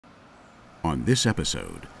On this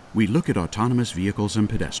episode, we look at autonomous vehicles and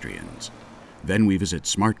pedestrians. Then we visit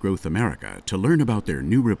Smart Growth America to learn about their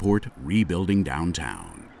new report, Rebuilding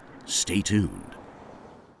Downtown. Stay tuned.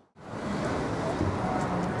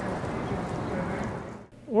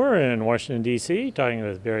 We're in Washington, D.C., talking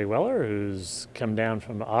with Barry Weller, who's come down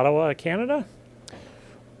from Ottawa, Canada.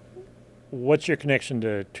 What's your connection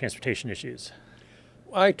to transportation issues?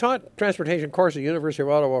 I taught transportation course at the University of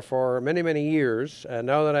Ottawa for many, many years. And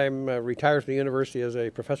now that I'm retired from the university as a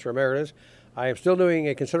professor emeritus, I am still doing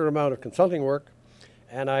a considerable amount of consulting work.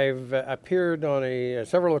 And I've appeared on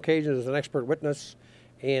several occasions as an expert witness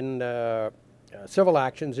in civil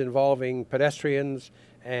actions involving pedestrians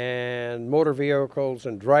and motor vehicles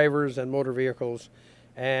and drivers and motor vehicles.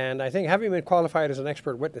 And I think having been qualified as an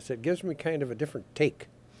expert witness, it gives me kind of a different take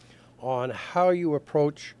on how you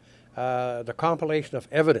approach the compilation of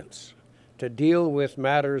evidence to deal with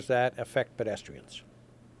matters that affect pedestrians.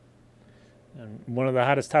 And one of the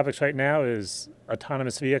hottest topics right now is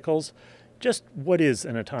autonomous vehicles. Just what is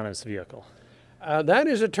an autonomous vehicle? That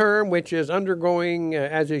is a term which is undergoing,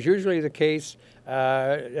 as is usually the case,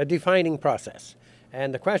 a defining process.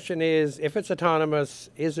 And the question is, if it's autonomous,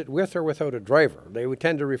 is it with or without a driver? They would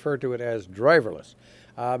tend to refer to it as driverless.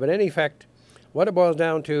 But in effect, what it boils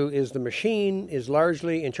down to is the machine is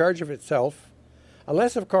largely in charge of itself,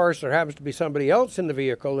 unless, of course, there happens to be somebody else in the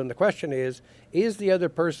vehicle. And the question is the other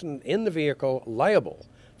person in the vehicle liable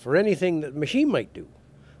for anything that the machine might do,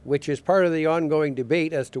 which is part of the ongoing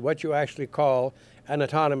debate as to what you actually call an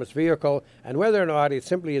autonomous vehicle and whether or not it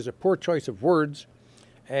simply is a poor choice of words.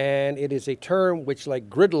 And it is a term which, like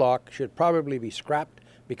gridlock, should probably be scrapped,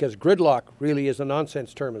 because gridlock really is a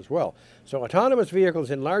nonsense term as well. So autonomous vehicles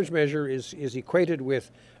in large measure is equated with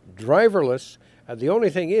driverless. The only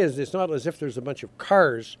thing is, it's not as if there's a bunch of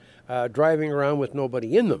cars driving around with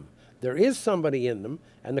nobody in them. There is somebody in them,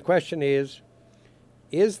 and the question is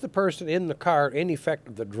the person in the car in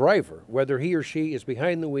effect the driver, whether he or she is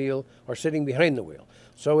behind the wheel or sitting behind the wheel?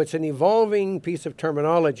 So it's an evolving piece of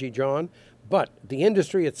terminology, John, but the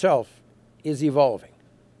industry itself is evolving.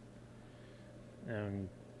 And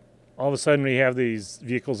all of a sudden we have these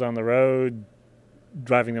vehicles on the road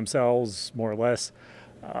driving themselves, more or less.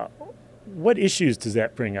 What issues does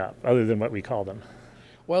that bring up, other than what we call them?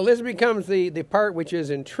 Well, this becomes the part which is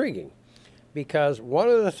intriguing, because one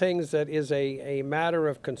of the things that is a matter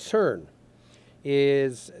of concern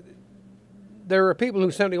is there are people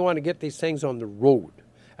who simply want to get these things on the road.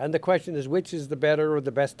 And the question is, which is the better or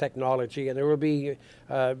the best technology? And there will be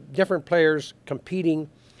different players competing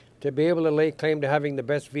to be able to lay claim to having the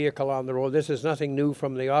best vehicle on the road. This is nothing new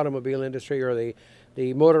from the automobile industry or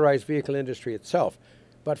the motorized vehicle industry itself.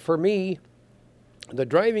 But for me, the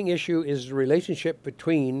driving issue is the relationship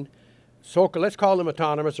between, let's call them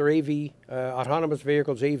autonomous or AV, autonomous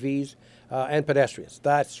vehicles, AVs, and pedestrians.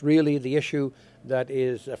 That's really the issue that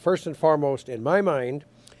is first and foremost in my mind.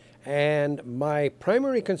 And my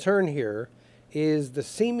primary concern here is the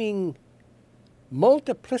seeming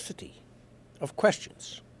multiplicity of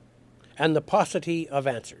questions and the paucity of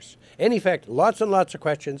answers. In effect, lots and lots of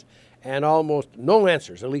questions and almost no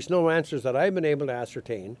answers, at least no answers that I've been able to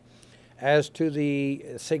ascertain, as to the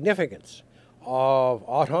significance of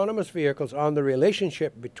autonomous vehicles on the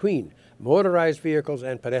relationship between motorized vehicles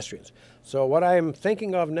and pedestrians. So what I'm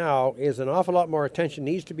thinking of now is an awful lot more attention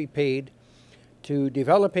needs to be paid to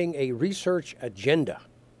developing a research agenda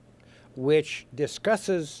which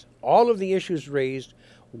discusses all of the issues raised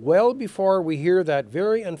well before we hear that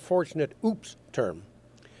very unfortunate oops term,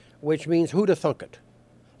 which means who'da thunk it.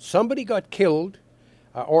 Somebody got killed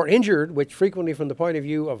or injured, which frequently from the point of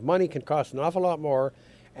view of money can cost an awful lot more,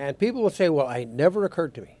 and people will say, well, it never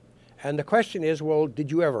occurred to me. And the question is, well, did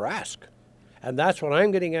you ever ask? And that's what I'm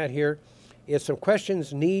getting at here, is some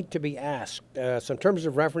questions need to be asked. Some terms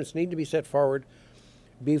of reference need to be set forward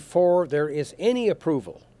before there is any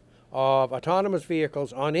approval of autonomous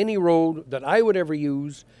vehicles on any road that I would ever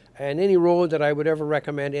use and any road that I would ever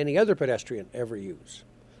recommend any other pedestrian ever use.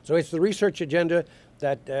 So it's the research agenda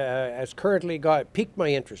that has currently piqued my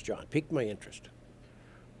interest, John, piqued my interest.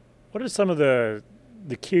 What are some of the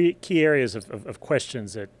key areas of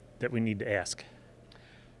questions that we need to ask?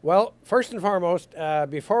 Well, first and foremost,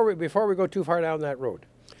 before we go too far down that road,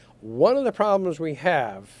 one of the problems we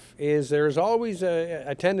have is there's always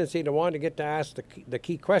a tendency to want to get to ask the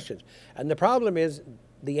key questions. And the problem is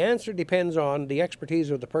the answer depends on the expertise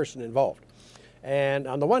of the person involved. And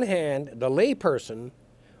on the one hand, the layperson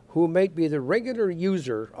who might be the regular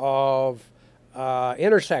user of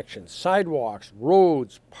intersections, sidewalks,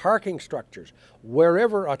 roads, parking structures,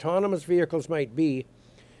 wherever autonomous vehicles might be,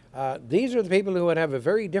 these are the people who would have a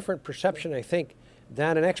very different perception, I think,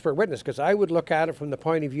 than an expert witness, because I would look at it from the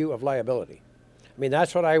point of view of liability. I mean,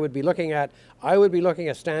 that's what I would be looking at. I would be looking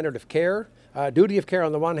at standard of care, duty of care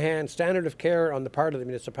on the one hand, standard of care on the part of the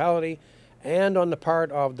municipality and on the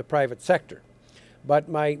part of the private sector. But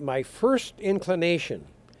my first inclination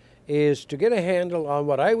is to get a handle on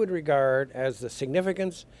what I would regard as the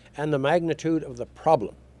significance and the magnitude of the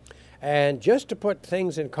problem. And just to put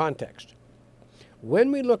things in context,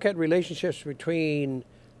 when we look at relationships between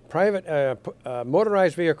private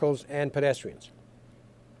motorized vehicles and pedestrians,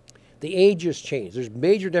 the ages change. There's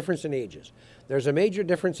major difference in ages. There's a major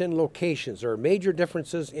difference in locations. There are major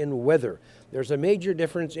differences in weather. There's a major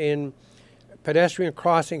difference in pedestrian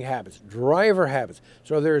crossing habits, driver habits.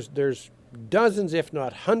 So there's dozens, if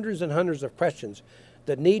not hundreds and hundreds of questions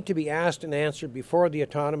that need to be asked and answered before the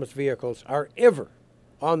autonomous vehicles are ever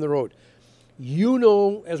on the road. You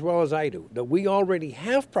know as well as I do that we already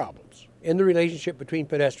have problems in the relationship between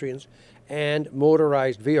pedestrians and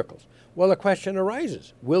motorized vehicles. Well, the question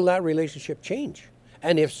arises, will that relationship change?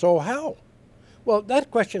 And if so, how? Well,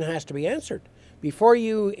 that question has to be answered before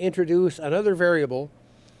you introduce another variable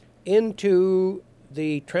into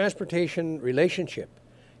the transportation relationship.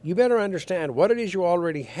 You better understand what it is you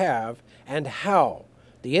already have and how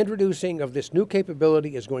the introducing of this new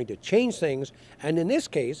capability is going to change things. And in this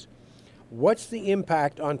case, what's the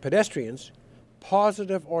impact on pedestrians,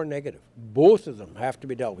 positive or negative? Both of them have to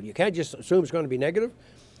be dealt with. You can't just assume it's going to be negative.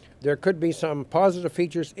 There could be some positive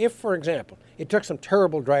features if, for example, it took some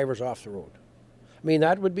terrible drivers off the road. I mean,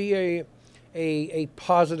 that would be a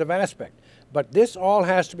positive aspect. But this all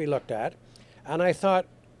has to be looked at. And I thought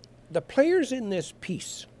the players in this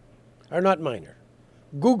piece are not minor.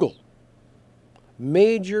 Google,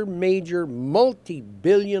 major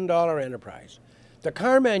multi-billion-dollar enterprise. The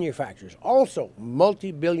car manufacturers, also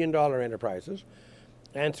multi-billion-dollar enterprises.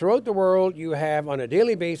 And throughout the world, you have, on a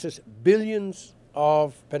daily basis, billions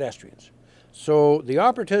of pedestrians. So the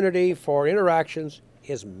opportunity for interactions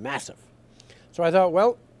is massive. So I thought,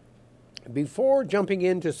 well, before jumping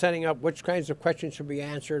into setting up which kinds of questions should be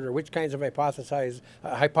answered or which kinds of hypotheses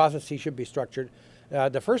should be structured,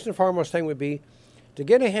 the first and foremost thing would be to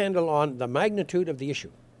get a handle on the magnitude of the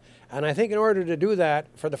issue. And I think in order to do that,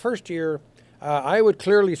 for the first year, I would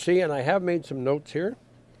clearly see, and I have made some notes here,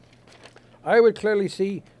 I would clearly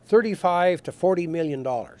see $35 to $40 million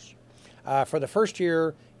for the first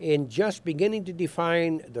year in just beginning to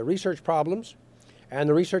define the research problems and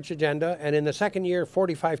the research agenda, and in the second year,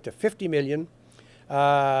 45 to 50 million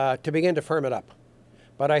to begin to firm it up.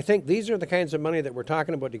 But I think these are the kinds of money that we're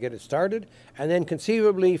talking about to get it started, and then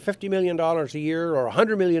conceivably $50 million a year or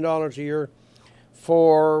 $100 million a year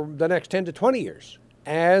for the next 10 to 20 years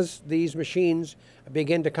as these machines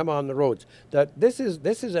begin to come on the roads. That this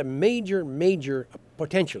is a major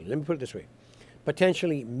potential, let me put it this way,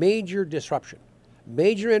 potentially major disruption,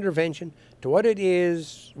 major intervention to what it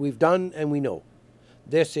is we've done and we know.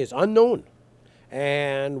 This is unknown,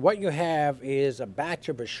 and what you have is a batch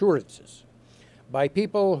of assurances by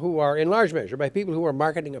people who are, in large measure, by people who are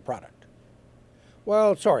marketing a product.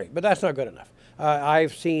 Well, sorry, but that's not good enough.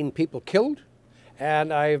 I've seen people killed,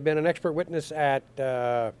 and I've been an expert witness at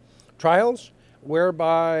trials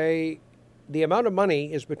whereby the amount of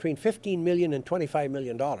money is between $15 million and $25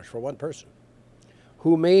 million for one person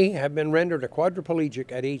who may have been rendered a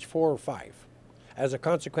quadriplegic at age 4 or 5 as a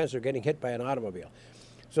consequence of getting hit by an automobile.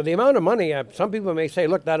 So the amount of money, some people may say,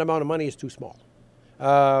 look, that amount of money is too small.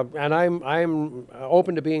 And I'm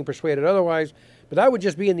open to being persuaded otherwise, but that would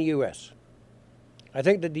just be in the U.S. I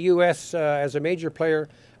think that the U.S. As a major player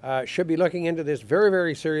should be looking into this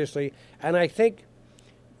very seriously, and I think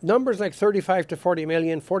numbers like 35 to 40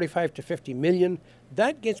 million, 45 to 50 million,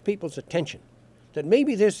 that gets people's attention, that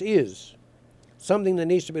maybe this is something that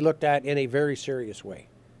needs to be looked at in a very serious way.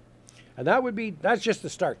 And that's just the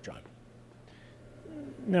start, John.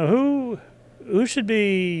 Now, who should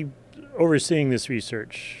be overseeing this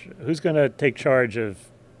research? Who's going to take charge of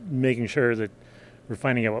making sure that we're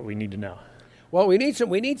finding out what we need to know? Well, we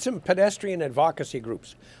need some pedestrian advocacy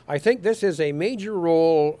groups. I think this is a major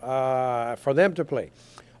role for them to play.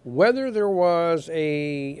 Whether there was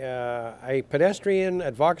a pedestrian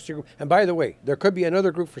advocacy group, and by the way, there could be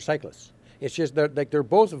another group for cyclists. It's just that they're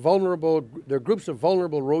both vulnerable. They're groups of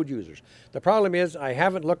vulnerable road users. The problem is I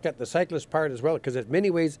haven't looked at the cyclist part as well, because in many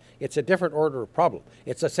ways it's a different order of problem.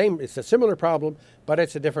 It's a similar problem, but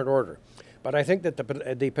it's a different order. But I think that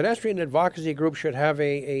the pedestrian advocacy group should have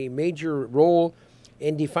a major role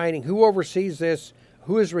in defining who oversees this,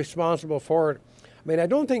 who is responsible for it. I mean, I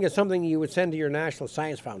don't think it's something you would send to your National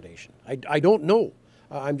Science Foundation. I don't know.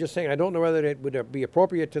 I'm just saying I don't know whether it would be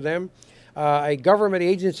appropriate to them. A government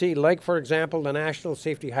agency like, for example, the National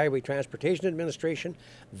Safety Highway Transportation Administration,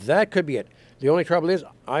 that could be it. The only trouble is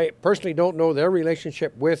I personally don't know their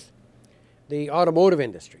relationship with the automotive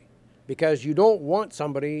industry, because you don't want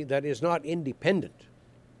somebody that is not independent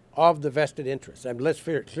of the vested interests. And let's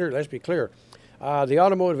be clear. The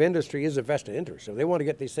automotive industry is a vested interest. So if they want to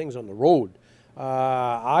get these things on the road,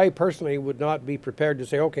 I personally would not be prepared to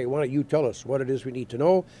say, okay, why don't you tell us what it is we need to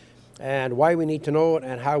know and why we need to know it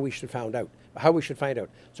and how we should find out.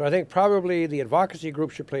 So I think probably the advocacy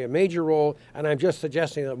group should play a major role, and I'm just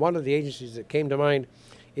suggesting that one of the agencies that came to mind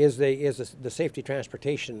is the Safety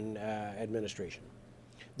Transportation Administration.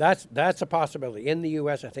 That's a possibility. In the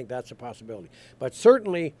U.S., I think that's a possibility. But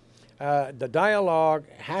certainly the dialogue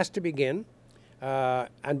has to begin.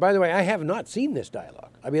 And by the way, I have not seen this dialogue.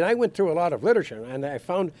 I mean, I went through a lot of literature, and I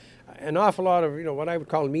found an awful lot of, what I would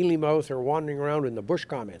call mealy-mouth or wandering around in the bush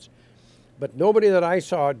comments. But nobody that I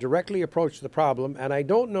saw directly approached the problem, and I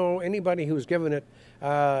don't know anybody who's given it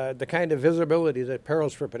the kind of visibility that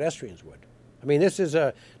Perils for Pedestrians would. I mean, this is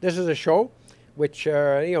a show which,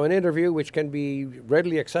 an interview which can be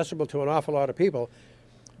readily accessible to an awful lot of people.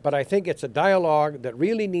 But I think it's a dialogue that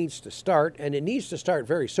really needs to start, and it needs to start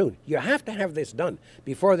very soon. You have to have this done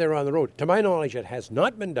before they're on the road. To my knowledge, it has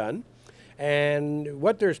not been done. And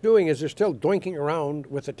what they're doing is they're still doinking around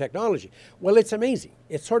with the technology. Well, it's amazing.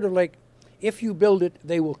 It's sort of like, if you build it,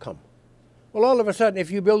 they will come. Well, all of a sudden, if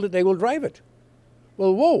you build it, they will drive it.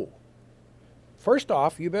 Well, whoa. First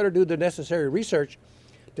off, you better do the necessary research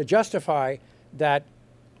to justify that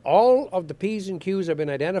all of the P's and Q's have been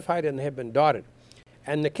identified and have been dotted.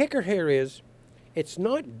 And the kicker here is, it's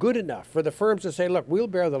not good enough for the firms to say, look, we'll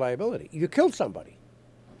bear the liability. You killed somebody.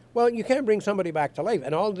 Well, you can't bring somebody back to life,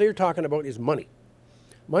 and all they're talking about is money.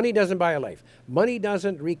 Money doesn't buy a life. Money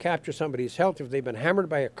doesn't recapture somebody's health if they've been hammered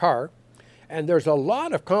by a car. And there's a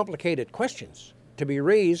lot of complicated questions to be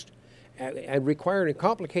raised and requiring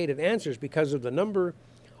complicated answers because of the number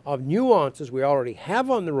of nuances we already have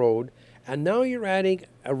on the road, and now you're adding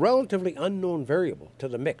a relatively unknown variable to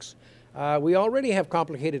the mix. We already have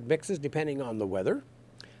complicated mixes depending on the weather,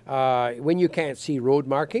 when you can't see road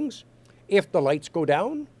markings, if the lights go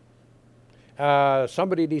down,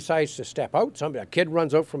 somebody decides to step out, a kid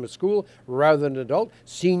runs out from a school rather than an adult,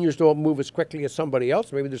 seniors don't move as quickly as somebody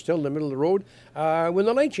else, maybe they're still in the middle of the road when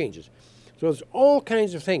the light changes. So there's all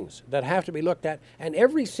kinds of things that have to be looked at, and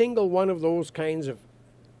every single one of those kinds of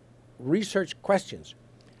research questions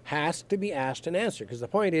has to be asked and answered, because the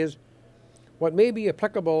point is, what may be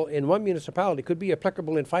applicable in one municipality could be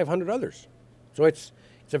applicable in 500 others. So it's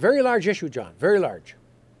a very large issue, John, very large.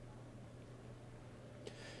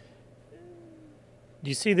 Do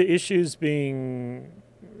you see the issues being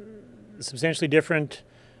substantially different,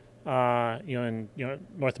 in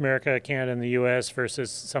North America, Canada, and the U.S.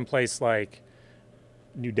 versus someplace like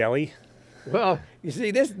New Delhi? Well, you see,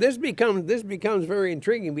 this becomes very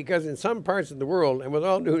intriguing, because in some parts of the world, and with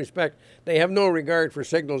all due respect, they have no regard for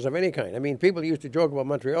signals of any kind. I mean, people used to joke about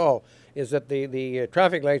Montreal is that the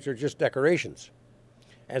traffic lights are just decorations.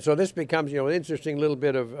 And so this becomes, an interesting little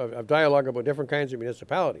bit of dialogue about different kinds of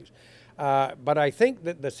municipalities. But I think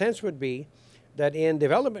that the sense would be that in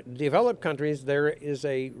developed countries, there is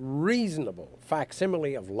a reasonable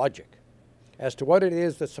facsimile of logic as to what it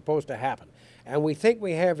is that's supposed to happen. And we think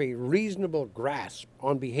we have a reasonable grasp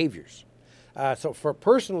on behaviors. So for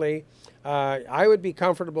personally, I would be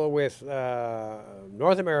comfortable with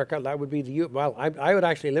North America. That would be I would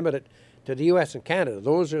actually limit it to the U.S. and Canada.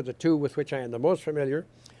 Those are the two with which I am the most familiar.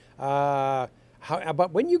 But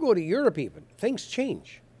when you go to Europe even, things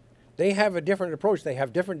change. They have a different approach. They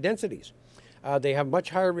have different densities. They have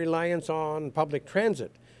much higher reliance on public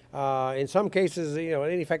transit. In some cases,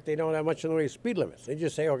 in effect, they don't have much in the way of speed limits. They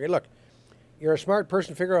just say, okay, look, you're a smart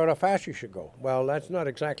person, figure out how fast you should go. Well, that's not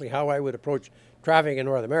exactly how I would approach traffic in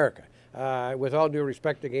North America. With all due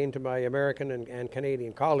respect again to my American and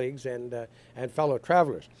Canadian colleagues and fellow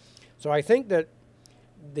travelers. So I think that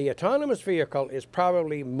the autonomous vehicle is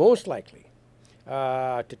probably most likely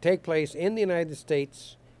to take place in the United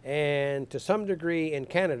States and to some degree in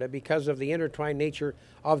Canada because of the intertwined nature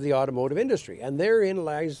of the automotive industry. And therein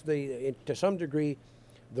lies, to some degree,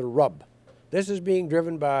 the rub. This is being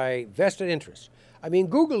driven by vested interests. I mean,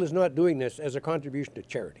 Google is not doing this as a contribution to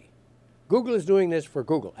charity. Google is doing this for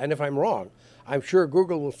Google. And if I'm wrong, I'm sure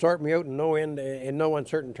Google will sort me out in no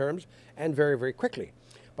uncertain terms and very, very quickly.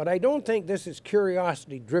 But I don't think this is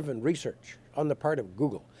curiosity-driven research on the part of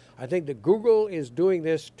Google. I think that Google is doing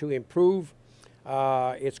this to improve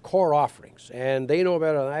its core offerings. And they know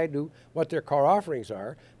better than I do what their core offerings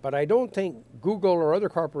are. But I don't think Google or other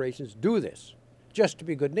corporations do this just to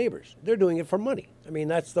be good neighbors. They're doing it for money. I mean,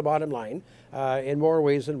 that's the bottom line. In more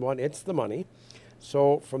ways than one, it's the money.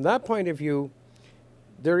 So from that point of view,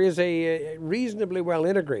 there is a reasonably well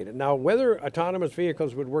integrated. Now, whether autonomous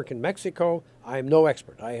vehicles would work in Mexico, I'm no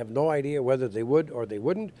expert. I have no idea whether they would or they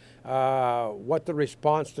wouldn't, what the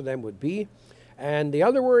response to them would be. And the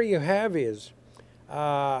other worry you have is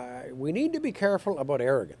we need to be careful about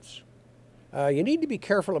arrogance. You need to be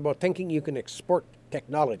careful about thinking you can export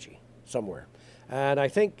technology somewhere. And I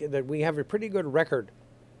think that we have a pretty good record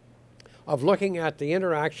of looking at the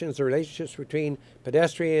interactions, the relationships between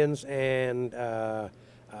pedestrians and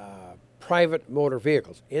private motor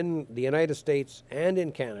vehicles in the United States and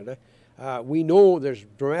in Canada. We know there's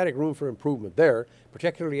dramatic room for improvement there,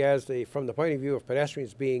 particularly from the point of view of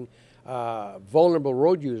pedestrians being vulnerable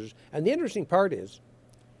road users. And the interesting part is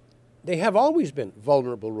they have always been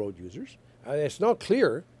vulnerable road users. It's not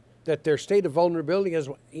clear that their state of vulnerability has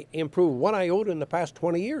improved one iota in the past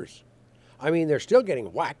 20 years. I mean, they're still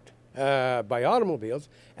getting whacked by automobiles,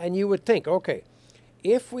 and you would think, okay,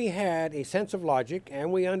 if we had a sense of logic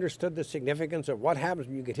and we understood the significance of what happens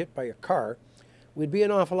when you get hit by a car, we'd be an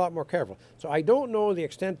awful lot more careful. So I don't know the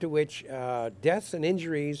extent to which deaths and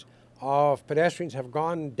injuries of pedestrians have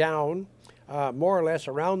gone down more or less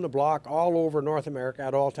around the block all over North America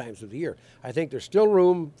at all times of the year. I think there's still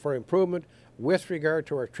room for improvement with regard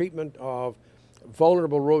to our treatment of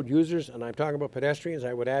vulnerable road users, and I'm talking about pedestrians.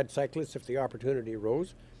 I would add cyclists if the opportunity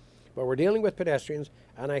arose. But we're dealing with pedestrians,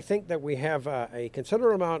 and I think that we have a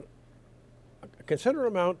considerable amount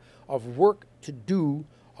of work to do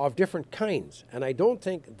of different kinds. And I don't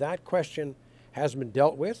think that question has been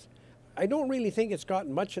dealt with. I don't really think it's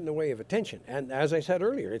gotten much in the way of attention. And as I said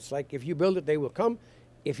earlier, it's like if you build it, they will come.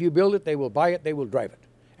 If you build it, they will buy it, they will drive it.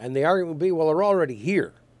 And the argument will be, well, they're already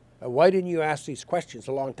here. Why didn't you ask these questions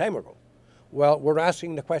a long time ago? Well, we're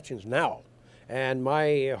asking the questions now. And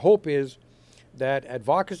my hope is that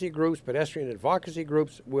advocacy groups, pedestrian advocacy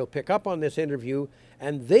groups, will pick up on this interview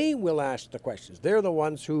and they will ask the questions. They're the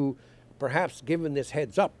ones who, perhaps given this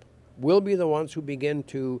heads up, will be the ones who begin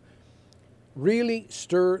to really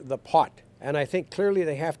stir the pot. And I think clearly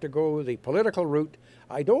they have to go the political route.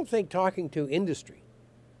 I don't think talking to industry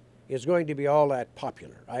is going to be all that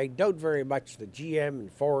popular. I doubt very much that GM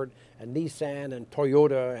and Ford and Nissan and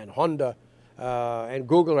Toyota and Honda and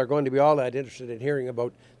Google are going to be all that interested in hearing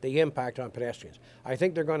about the impact on pedestrians. I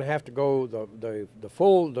think they're going to have to go do the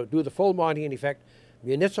full Monty in effect,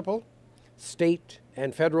 municipal, state,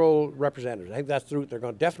 and federal representatives. I think that's the route they're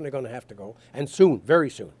definitely going to have to go, and soon, very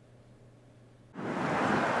soon.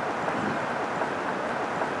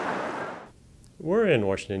 We're in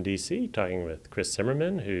Washington, D.C., talking with Chris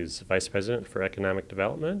Zimmerman, who's Vice President for Economic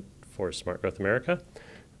Development for Smart Growth America.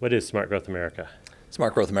 What is Smart Growth America?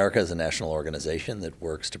 Smart Growth America is a national organization that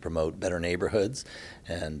works to promote better neighborhoods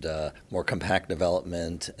and more compact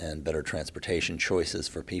development and better transportation choices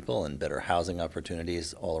for people and better housing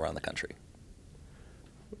opportunities all around the country.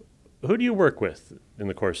 Who do you work with in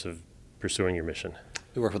the course of pursuing your mission?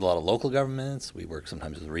 We work with a lot of local governments. We work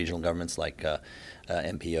sometimes with regional governments like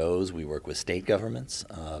MPOs. We work with state governments.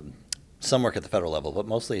 Some work at the federal level, but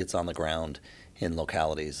mostly it's on the ground in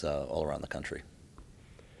localities all around the country.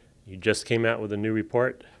 You just came out with a new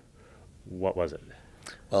report. What was it?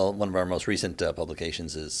 Well, one of our most recent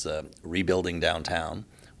publications is Rebuilding Downtown,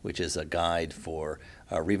 which is a guide for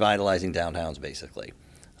revitalizing downtowns, basically.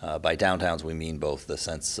 By downtowns, we mean both the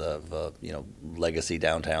sense of legacy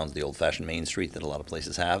downtowns, the old-fashioned Main Street that a lot of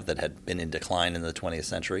places have that had been in decline in the 20th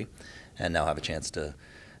century and now have a chance to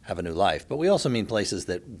have a new life. But we also mean places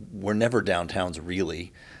that were never downtowns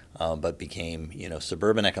really, but became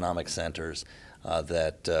suburban economic centers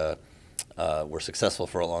that were successful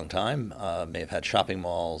for a long time, may have had shopping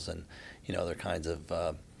malls and other kinds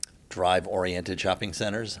of drive-oriented shopping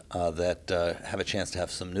centers that have a chance to have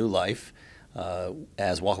some new life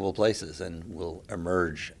as walkable places and will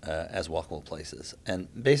emerge as walkable places. And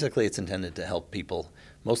basically it's intended to help people,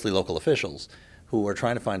 mostly local officials, who are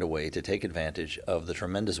trying to find a way to take advantage of the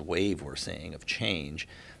tremendous wave we're seeing of change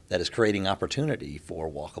that is creating opportunity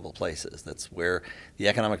for walkable places. That's where the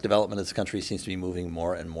economic development of this country seems to be moving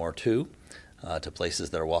more and more to places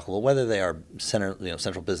that are walkable, whether they are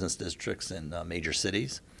central business districts in major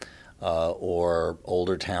cities, or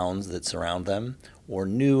older towns that surround them, or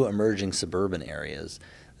new emerging suburban areas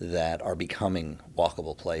that are becoming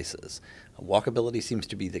walkable places. Walkability seems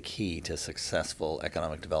to be the key to successful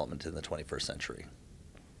economic development in the 21st century.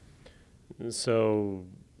 So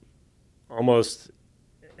almost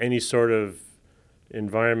any sort of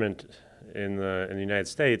environment in the United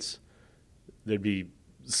States, there'd be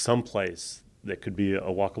some place that could be a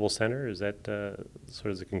walkable center? Is that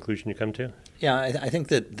sort of the conclusion you come to? Yeah, I think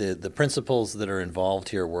that the principles that are involved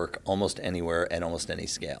here work almost anywhere at almost any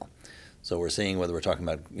scale. So we're seeing whether we're talking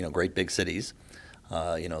about great big cities,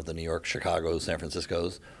 the New York, Chicago, San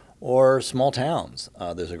Francisco's, or small towns.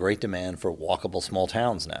 There's a great demand for walkable small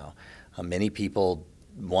towns now. Many people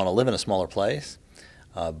want to live in a smaller place,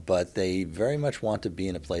 but they very much want to be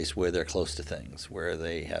in a place where they're close to things, where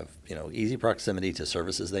they have easy proximity to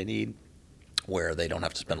services they need, where they don't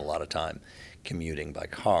have to spend a lot of time commuting by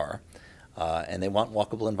car. And they want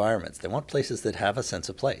walkable environments. They want places that have a sense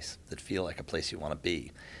of place, that feel like a place you want to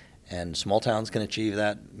be. And small towns can achieve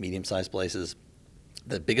that, medium-sized places.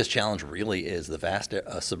 The biggest challenge really is the vast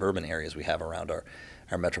suburban areas we have around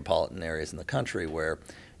our metropolitan areas in the country where,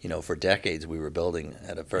 for decades we were building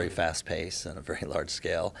at a very fast pace and a very large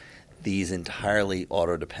scale these entirely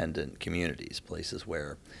auto-dependent communities, places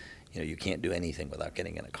where, you can't do anything without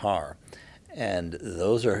getting in a car. And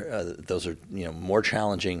those are more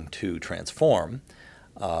challenging to transform,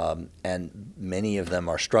 and many of them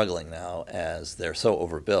are struggling now as they're so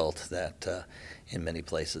overbuilt that in many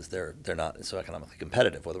places they're not so economically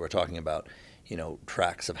competitive. Whether we're talking about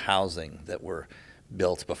tracts of housing that were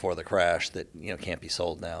built before the crash that can't be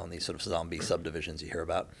sold now, and these sort of zombie subdivisions you hear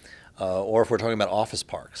about, or if we're talking about office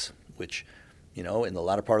parks, which in the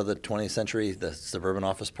latter part of the 20th century, the suburban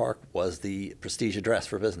office park was the prestige address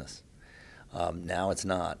for business. Now it's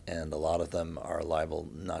not, and a lot of them are liable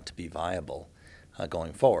not to be viable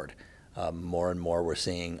going forward. More and more we're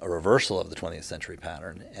seeing a reversal of the 20th century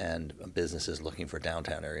pattern, and businesses looking for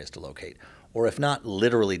downtown areas to locate. Or if not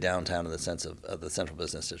literally downtown in the sense of the central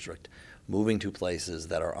business district, moving to places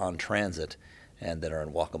that are on transit and that are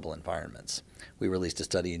in walkable environments. We released a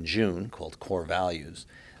study in June called Core Values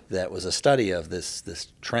that was a study of this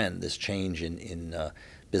trend, this change in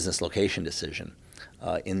business location decision.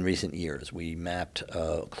 In recent years, we mapped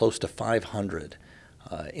close to 500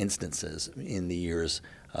 instances in the years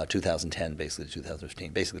 2010, basically to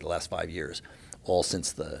 2015, basically the last 5 years, all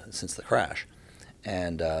since the crash,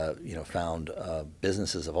 and found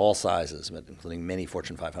businesses of all sizes, including many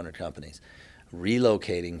Fortune 500 companies,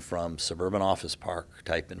 relocating from suburban office park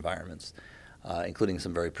type environments, including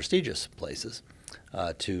some very prestigious places,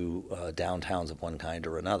 to downtowns of one kind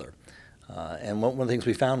or another. And one of the things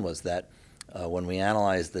we found was that when we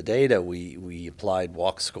analyzed the data, we applied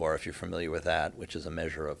Walk Score, if you're familiar with that, which is a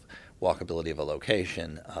measure of walkability of a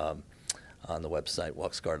location on the website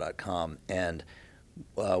walkscore.com. And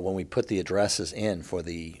when we put the addresses in for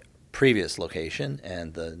the previous location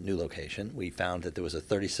and the new location, we found that there was a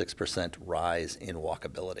 36% rise in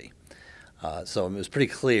walkability. So it was pretty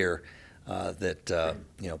clear that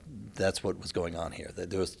that's what was going on here. That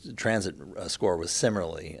there was transit score was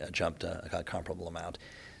similarly jumped a comparable amount.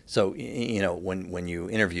 So when you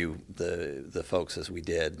interview the folks, as we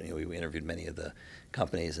did, we interviewed many of the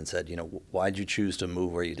companies and said, why'd you choose to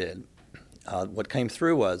move where you did? What came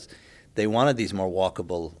through was they wanted these more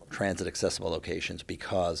walkable, transit accessible locations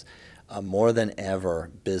because more than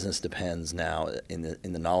ever, business depends now in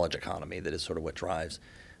the knowledge economy. That is sort of what drives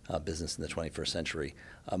business in the 21st century.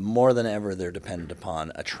 More than ever, they're dependent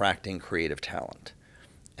upon attracting creative talent.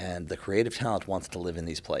 And the creative talent wants to live in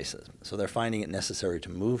these places. So they're finding it necessary to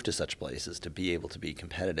move to such places to be able to be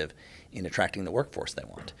competitive in attracting the workforce they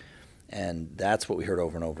want. And that's what we heard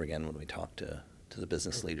over and over again when we talked to the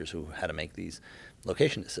business leaders who had to make these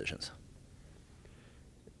location decisions.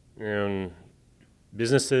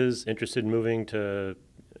 Businesses interested in moving to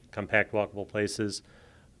compact, walkable places,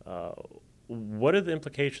 what are the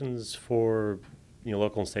implications for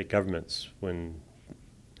local and state governments when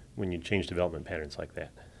you change development patterns like that?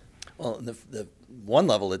 Well, the one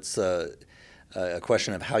level, it's a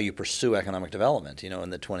question of how you pursue economic development. In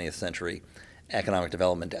the 20th century, economic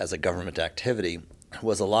development as a government activity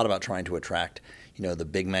was a lot about trying to attract, the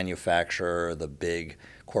big manufacturer, the big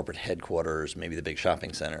corporate headquarters, maybe the big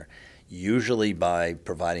shopping center, usually by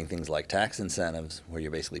providing things like tax incentives, where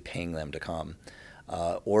you're basically paying them to come,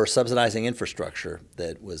 or subsidizing infrastructure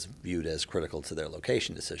that was viewed as critical to their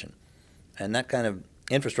location decision. And that kind of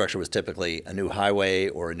infrastructure was typically a new highway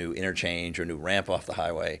or a new interchange or a new ramp off the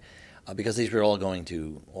highway, because these were all going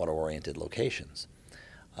to auto-oriented locations.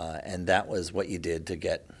 And that was what you did to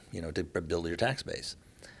get, to build your tax base.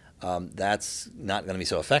 That's not going to be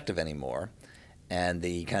so effective anymore. And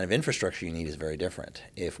the kind of infrastructure you need is very different.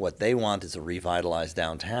 If what they want is a revitalized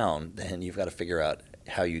downtown, then you've got to figure out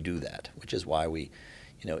how you do that, which is why we,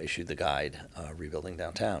 issued the guide, Rebuilding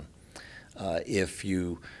Downtown. If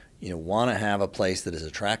you want to have a place that is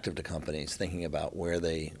attractive to companies thinking about where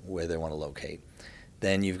they want to locate,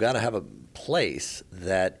 then you've got to have a place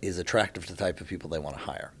that is attractive to the type of people they want to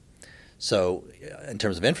hire. So in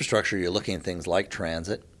terms of infrastructure, you're looking at things like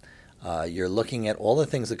transit. You're looking at all the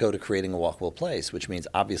things that go to creating a walkable place, which means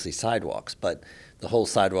obviously sidewalks, but the whole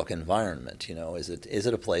sidewalk environment, is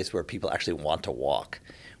it a place where people actually want to walk,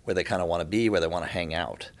 where they kind of want to be, where they want to hang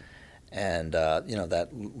out? And, that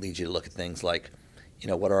leads you to look at things like,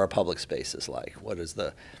 what are our public spaces like? What is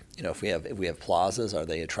if we have plazas, are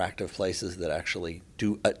they attractive places that actually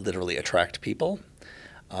do literally attract people?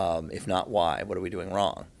 If not, why? What are we doing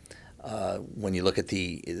wrong? When you look at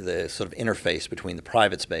the sort of interface between the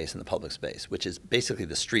private space and the public space, which is basically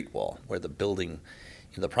the street wall, where the building,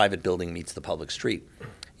 the private building meets the public street.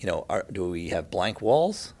 Do we have blank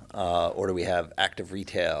walls, or do we have active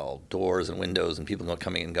retail, doors and windows, and people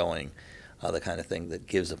coming and going? The kind of thing that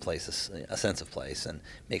gives a place a sense of place and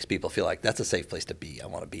makes people feel like that's a safe place to be. I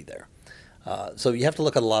want to be there. So you have to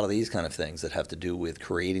look at a lot of these kind of things that have to do with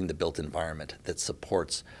creating the built environment that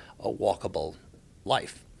supports a walkable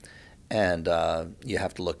life. And you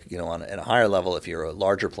have to look, at a higher level, if you're a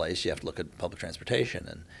larger place, you have to look at public transportation.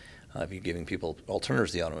 And if you're giving people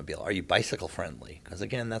alternatives to the automobile, are you bicycle friendly? Because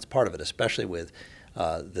again, that's part of it, especially with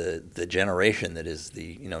the generation that is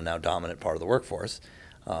the now dominant part of the workforce.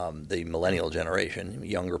 The millennial generation,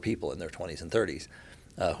 younger people in their 20s and 30s,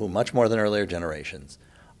 who much more than earlier generations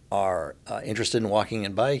are interested in walking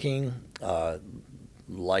and biking,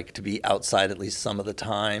 like to be outside at least some of the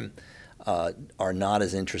time, are not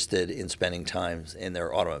as interested in spending time in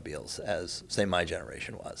their automobiles as, say, my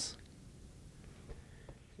generation was.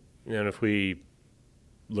 And if we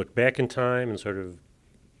look back in time and sort of,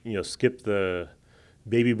 skip the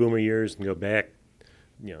baby boomer years and go back,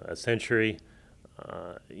 a century,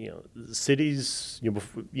 cities,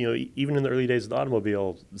 even in the early days of the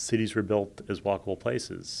automobile, cities were built as walkable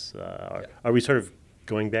places. Are we sort of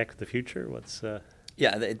going back to the future?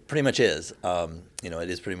 Yeah, it pretty much is. It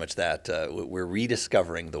is pretty much that. We're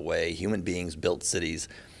rediscovering the way human beings built cities,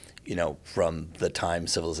 from the time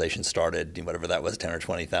civilization started, whatever that was, 10 or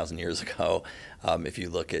 20,000 years ago. If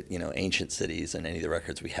you look at, ancient cities and any of the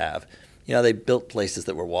records we have, they built places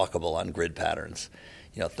that were walkable on grid patterns,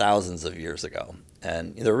 thousands of years ago.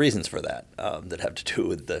 And there are reasons for that that have to do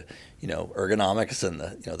with the, ergonomics and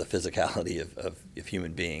the physicality of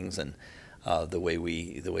human beings and the way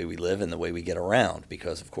we live and the way we get around.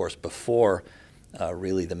 Because, of course, before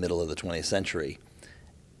really the middle of the 20th century,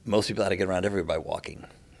 most people had to get around everywhere by walking.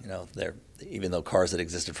 Even though cars had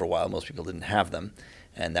existed for a while, most people didn't have them,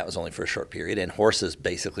 and that was only for a short period. And horses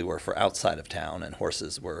basically were for outside of town, and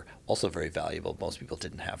horses were also very valuable. Most people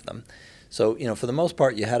didn't have them. So, for the most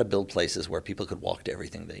part, you had to build places where people could walk to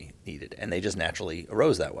everything they needed, and they just naturally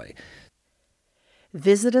arose that way.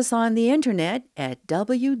 Visit us on the internet at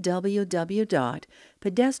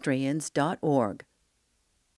www.pedestrians.org.